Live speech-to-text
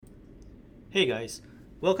Hey guys,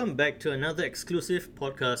 welcome back to another exclusive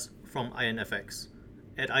podcast from IronFX.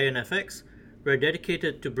 At IronFX, we're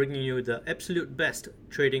dedicated to bringing you the absolute best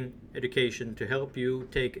trading education to help you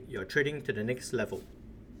take your trading to the next level.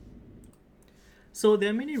 So there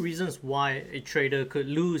are many reasons why a trader could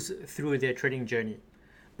lose through their trading journey,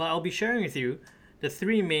 but I'll be sharing with you the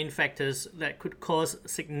three main factors that could cause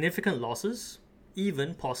significant losses,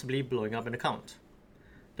 even possibly blowing up an account.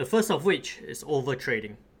 The first of which is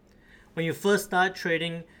overtrading. When you first start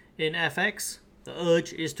trading in FX, the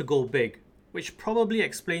urge is to go big, which probably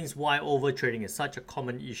explains why overtrading is such a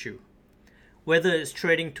common issue. Whether it's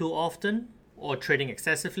trading too often or trading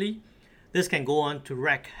excessively, this can go on to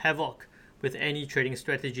wreak havoc with any trading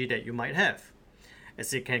strategy that you might have,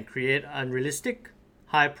 as it can create unrealistic,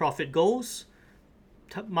 high profit goals,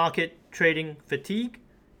 market trading fatigue,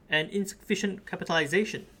 and insufficient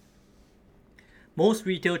capitalization. Most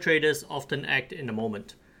retail traders often act in the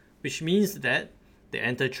moment, which means that they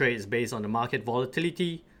enter trades based on the market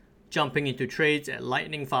volatility, jumping into trades at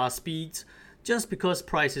lightning fast speeds just because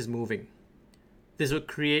price is moving. This would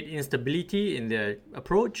create instability in their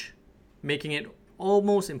approach, making it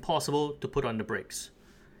almost impossible to put on the brakes.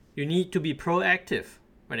 You need to be proactive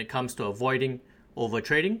when it comes to avoiding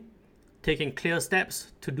overtrading, taking clear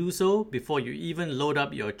steps to do so before you even load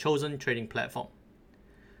up your chosen trading platform.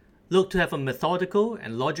 Look to have a methodical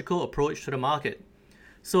and logical approach to the market,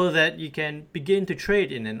 so that you can begin to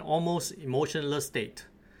trade in an almost emotionless state.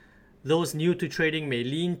 Those new to trading may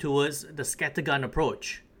lean towards the scattergun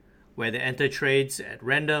approach, where they enter trades at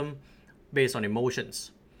random based on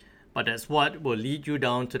emotions. But that's what will lead you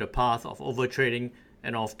down to the path of overtrading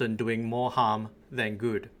and often doing more harm than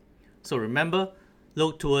good. So remember,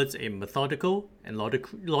 look towards a methodical and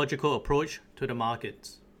logical approach to the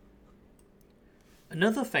markets.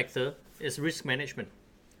 Another factor is risk management.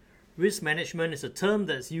 Risk management is a term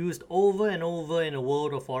that's used over and over in the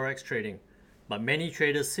world of forex trading, but many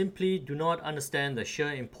traders simply do not understand the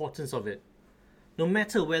sheer importance of it. No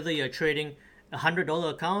matter whether you're trading a $100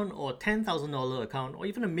 account or $10,000 account or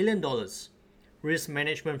even $1 million, risk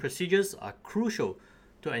management procedures are crucial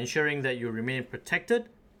to ensuring that you remain protected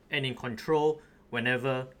and in control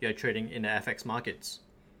whenever you're trading in the FX markets.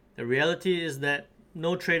 The reality is that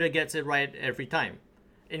no trader gets it right every time.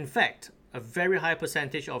 In fact, a very high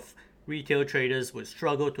percentage of retail traders would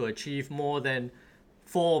struggle to achieve more than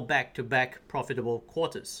 4 back-to-back profitable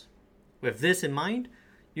quarters. With this in mind,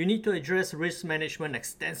 you need to address risk management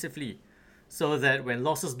extensively so that when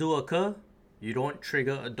losses do occur, you don't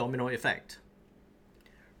trigger a domino effect.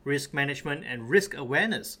 Risk management and risk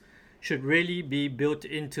awareness should really be built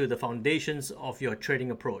into the foundations of your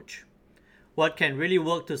trading approach. What can really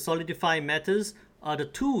work to solidify matters are the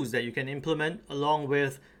tools that you can implement along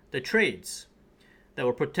with the trades that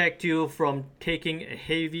will protect you from taking a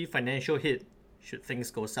heavy financial hit should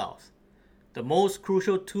things go south. The most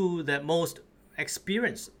crucial tool that most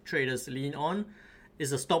experienced traders lean on is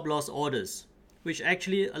the stop loss orders, which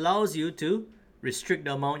actually allows you to restrict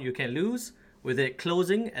the amount you can lose with it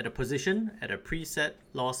closing at a position at a preset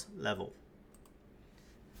loss level.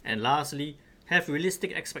 And lastly, have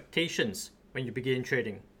realistic expectations when you begin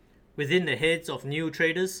trading. Within the heads of new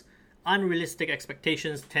traders, unrealistic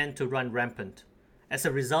expectations tend to run rampant. As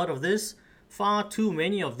a result of this, far too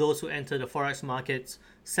many of those who enter the forex markets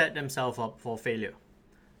set themselves up for failure.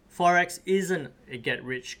 Forex isn't a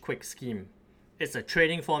get-rich-quick scheme. It's a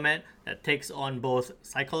trading format that takes on both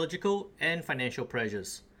psychological and financial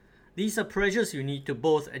pressures. These are pressures you need to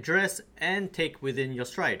both address and take within your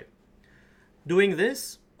stride. Doing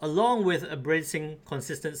this, along with embracing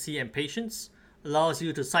consistency and patience, allows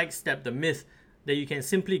you to sidestep the myth that you can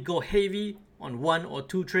simply go heavy on 1 or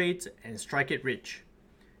 2 trades and strike it rich.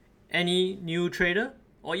 Any new trader,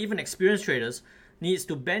 or even experienced traders, needs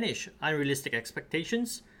to banish unrealistic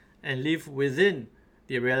expectations and live within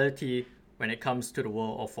the reality when it comes to the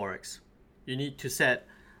world of forex. You need to set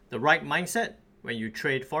the right mindset when you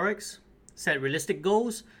trade forex, set realistic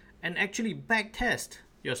goals, and actually backtest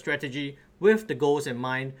your strategy with the goals in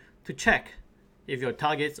mind to check if your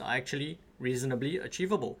targets are actually reasonably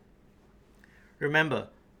achievable. Remember,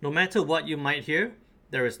 no matter what you might hear,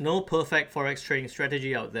 there is no perfect forex trading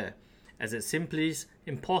strategy out there, as it's simply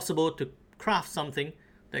impossible to craft something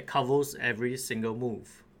that covers every single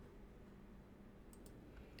move.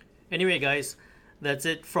 Anyway guys, that's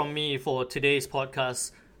it from me for today's podcast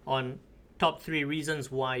on top 3 reasons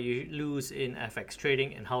why you lose in FX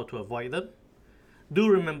trading and how to avoid them. Do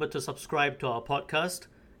remember to subscribe to our podcast,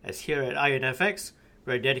 as here at IronFX,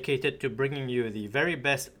 we're dedicated to bringing you the very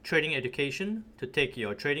best trading education to take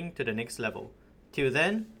your trading to the next level. Till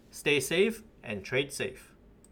then, stay safe and trade safe.